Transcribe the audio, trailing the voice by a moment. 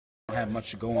don't have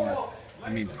much to go on. I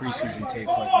mean, preseason tape,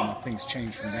 but things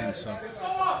change from then. So,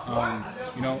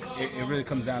 it really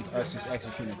comes down to us just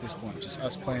executing at this point, just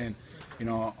us playing,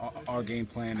 our game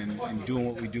plan and doing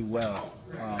what we do well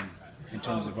in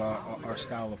terms of our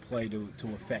style of play to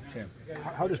affect him.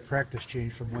 How does practice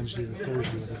change from Wednesday to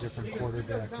Thursday with a different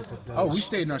quarterback? If it does? Oh, we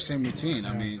stayed in our same routine.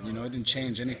 I mean, it didn't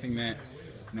change anything that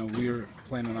we were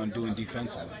planning on doing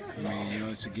defensively. I mean,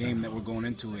 it's a game that we're going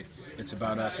into it. It's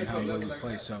about us and how well we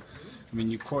play. So, I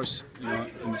mean, of course,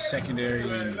 in the secondary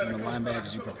and the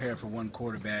linebackers, you prepare for one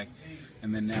quarterback,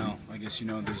 and then now, I guess,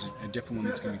 there's a different one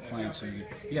that's going to be playing. So you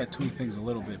got to tweak things a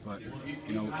little bit, but,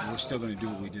 we're still going to do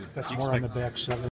what we do. That's more on the back seven.